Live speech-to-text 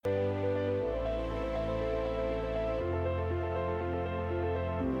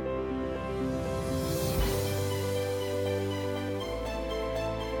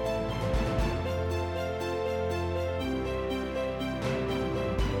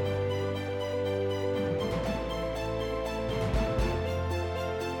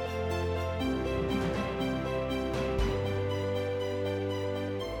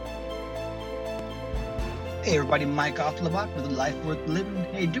Hey everybody, Mike Offlebach with A Life Worth Living.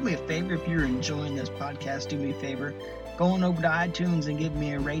 Hey, do me a favor if you're enjoying this podcast, do me a favor. Go on over to iTunes and give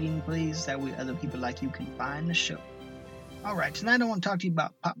me a rating, please. That way other people like you can find the show. Alright, tonight I want to talk to you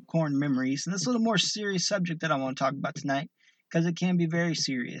about popcorn memories. And this is a little more serious subject that I want to talk about tonight because it can be very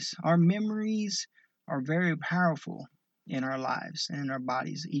serious. Our memories are very powerful in our lives and in our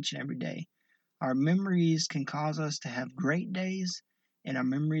bodies each and every day. Our memories can cause us to have great days, and our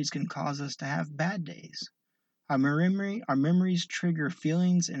memories can cause us to have bad days. Our memories trigger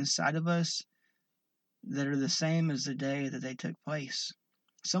feelings inside of us that are the same as the day that they took place.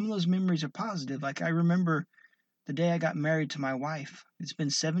 Some of those memories are positive. Like I remember the day I got married to my wife. It's been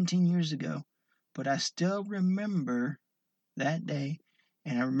 17 years ago, but I still remember that day,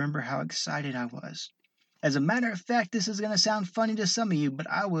 and I remember how excited I was. As a matter of fact, this is going to sound funny to some of you, but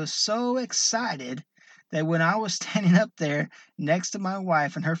I was so excited that when I was standing up there next to my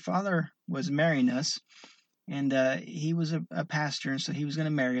wife and her father was marrying us, and he was a pastor, and so he was going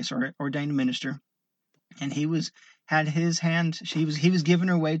to marry us, or ordained minister. And he had his hand. He was giving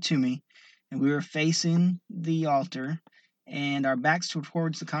her way to me, and we were facing the altar, and our backs were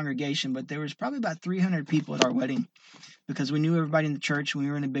towards the congregation. But there was probably about 300 people at our wedding, because we knew everybody in the church. We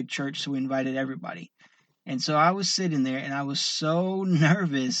were in a big church, so we invited everybody. And so I was sitting there, and I was so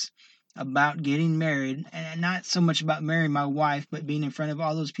nervous about getting married, and not so much about marrying my wife, but being in front of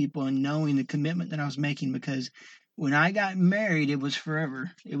all those people and knowing the commitment that I was making. Because when I got married, it was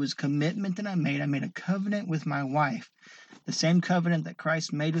forever. It was commitment that I made. I made a covenant with my wife, the same covenant that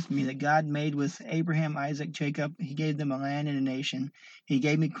Christ made with me, that God made with Abraham, Isaac, Jacob. He gave them a land and a nation. He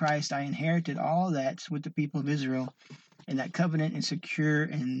gave me Christ. I inherited all that with the people of Israel, and that covenant is secure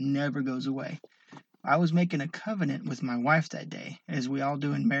and never goes away. I was making a covenant with my wife that day, as we all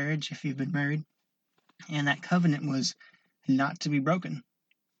do in marriage if you've been married, and that covenant was not to be broken.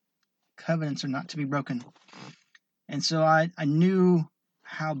 Covenants are not to be broken. And so I knew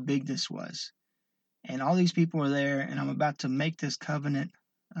how big this was. And all these people were there, and I'm about to make this covenant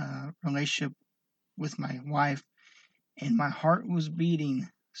relationship with my wife, and my heart was beating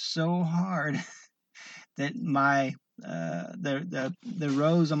so hard that my the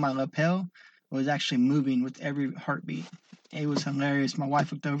rose on my lapel was actually moving with every heartbeat. It was hilarious. My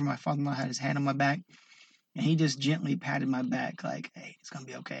wife looked over. My father-in-law had his hand on my back, and he just gently patted my back like, hey, it's going to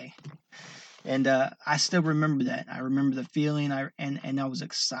be okay. And I still remember that. I remember the feeling, and I was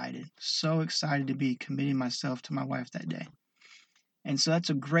excited, so excited to be committing myself to my wife that day. And so that's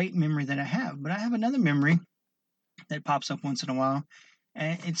a great memory that I have. But I have another memory that pops up once in a while,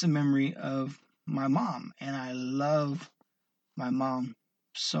 and it's a memory of my mom. And I love my mom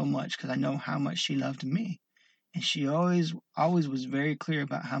so much because I know how much she loved me. And she always was very clear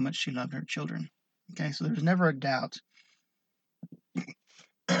about how much she loved her children. Okay, so there's never a doubt.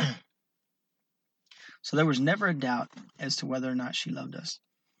 So there was never a doubt as to whether or not she loved us.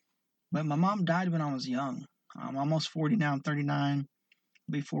 But my mom died when I was young. I'm almost 40 now. I'm 39. I'll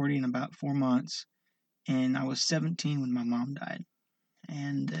be 40 in about 4 months. And I was 17 when my mom died.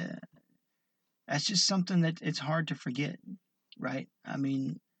 And that's just something that it's hard to forget, right? I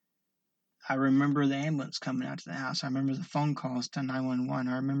mean, I remember the ambulance coming out to the house. I remember the phone calls to 911.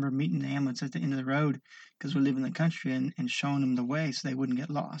 I remember meeting the ambulance at the end of the road because we live in the country, and showing them the way so they wouldn't get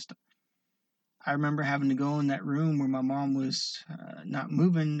lost. I remember having to go in that room where my mom was not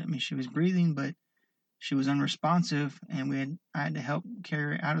moving. I mean, she was breathing, but she was unresponsive, and I had to help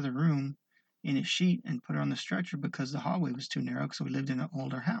carry her out of the room in a sheet and put her on the stretcher because the hallway was too narrow because we lived in an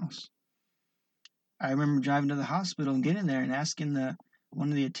older house. I remember driving to the hospital and getting there and asking one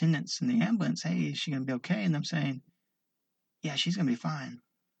of the attendants in the ambulance, hey, is she going to be okay? And them saying, yeah, she's going to be fine.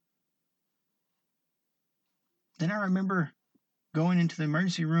 Then I remember going into the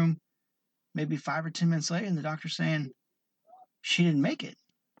emergency room maybe 5 or 10 minutes later, and the doctor saying, she didn't make it.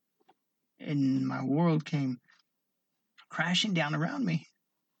 And my world came crashing down around me.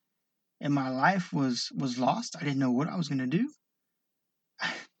 And my life was lost. I didn't know what I was going to do. I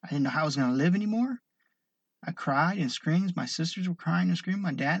didn't know how I was going to live anymore. I cried and screamed. My sisters were crying and screaming.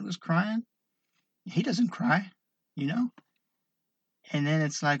 My dad was crying. He doesn't cry, you know? And then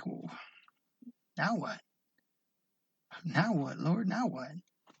it's like, well, now what? Now what, Lord? Now what?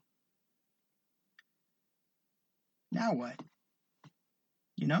 Now what?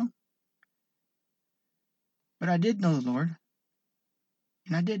 You know? But I did know the Lord,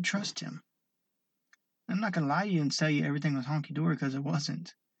 and I did trust Him. I'm not going to lie to you and tell you everything was honky-dory because it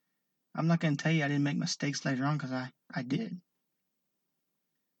wasn't. I'm not going to tell you I didn't make mistakes later on because I did.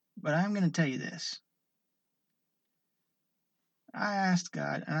 But I'm going to tell you this. I asked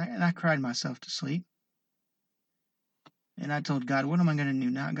God, and I cried myself to sleep. And I told God, what am I going to do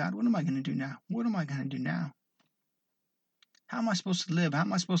now? God, what am I going to do now? What am I going to do now? How am I supposed to live? How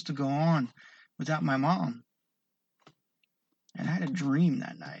am I supposed to go on without my mom? And I had a dream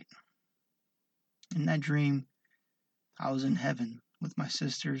that night. In that dream, I was in heaven with my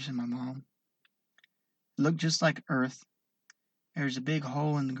sisters and my mom. It looked just like Earth. There's a big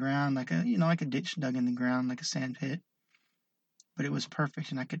hole in the ground, like a ditch dug in the ground, like a sand pit. But it was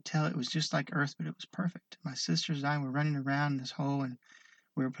perfect, and I could tell it was just like Earth, but it was perfect. My sisters and I were running around in this hole, and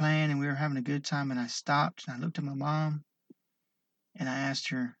we were playing, and we were having a good time, and I stopped, and I looked at my mom, and I asked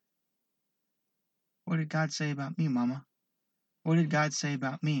her, "What did God say about me, Mama? What did God say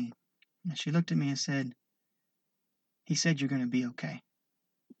about me?" And she looked at me and said, "He said you're going to be okay."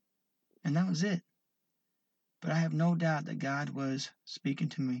 And that was it. But I have no doubt that God was speaking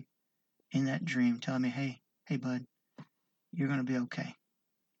to me in that dream, telling me, hey, bud, you're going to be okay.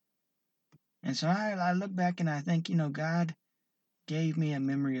 And so I look back and I think, God gave me a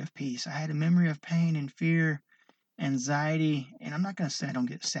memory of peace. I had a memory of pain and fear, anxiety, and I'm not going to say I don't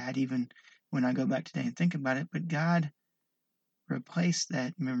get sad even when I go back today and think about it, but God replaced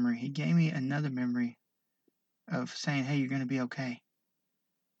that memory. He gave me another memory of saying, hey, you're going to be okay.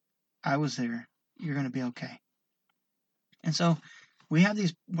 I was there. You're going to be okay. And so we have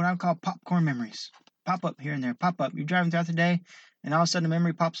these, what I would call popcorn memories. Pop up here and there, pop up. You're driving throughout the day, and all of a sudden a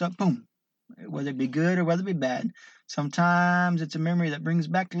memory pops up, boom. Whether it be good or whether it be bad. Sometimes it's a memory that brings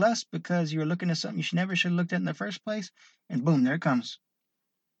back lust because you're looking at something you never should have looked at in the first place, and boom, there it comes.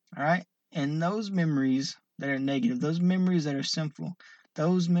 All right? And those memories that are negative, those memories that are sinful,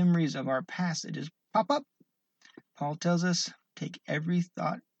 those memories of our past that just pop up, Paul tells us, take every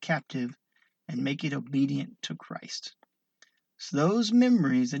thought captive and make it obedient to Christ. So those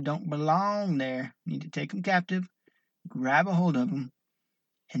memories that don't belong there, you need to take them captive, grab a hold of them,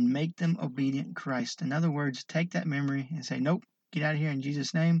 and make them obedient to Christ. In other words, take that memory and say, nope, get out of here in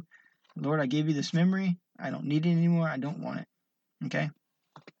Jesus' name. Lord, I give you this memory. I don't need it anymore. I don't want it. Okay?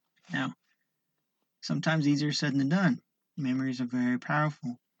 Now, sometimes easier said than done. Memories are very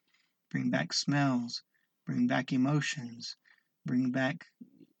powerful. Bring back smells, bring back emotions, bring back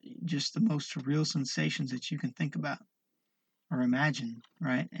just the most real sensations that you can think about or imagine,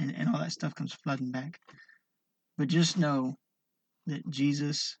 right? And all that stuff comes flooding back. But just know that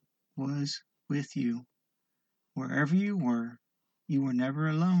Jesus was with you. Wherever you were never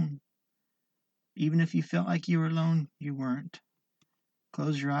alone. Even if you felt like you were alone, you weren't.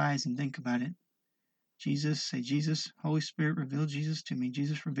 Close your eyes and think about it. Say, Jesus, Holy Spirit, reveal Jesus to me.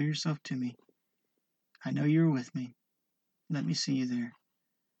 Jesus, reveal yourself to me. I know you're with me. Let me see you there.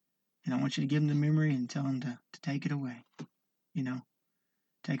 And I want you to give him the memory and tell him to take it away.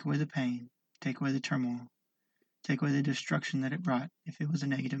 Take away the pain, take away the turmoil, take away the destruction that it brought if it was a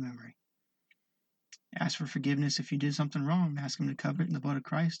negative memory. Ask for forgiveness if you did something wrong. Ask him to cover it in the blood of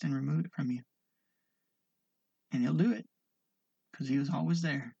Christ and remove it from you. And he'll do it because he was always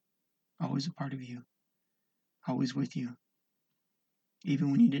there, always a part of you, always with you.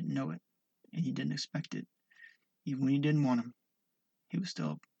 Even when you didn't know it and you didn't expect it, even when you didn't want him, he was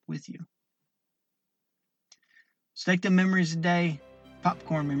still with you. So take the memories today,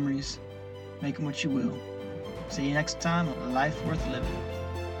 popcorn memories, make them what you will. See you next time on Life Worth Living.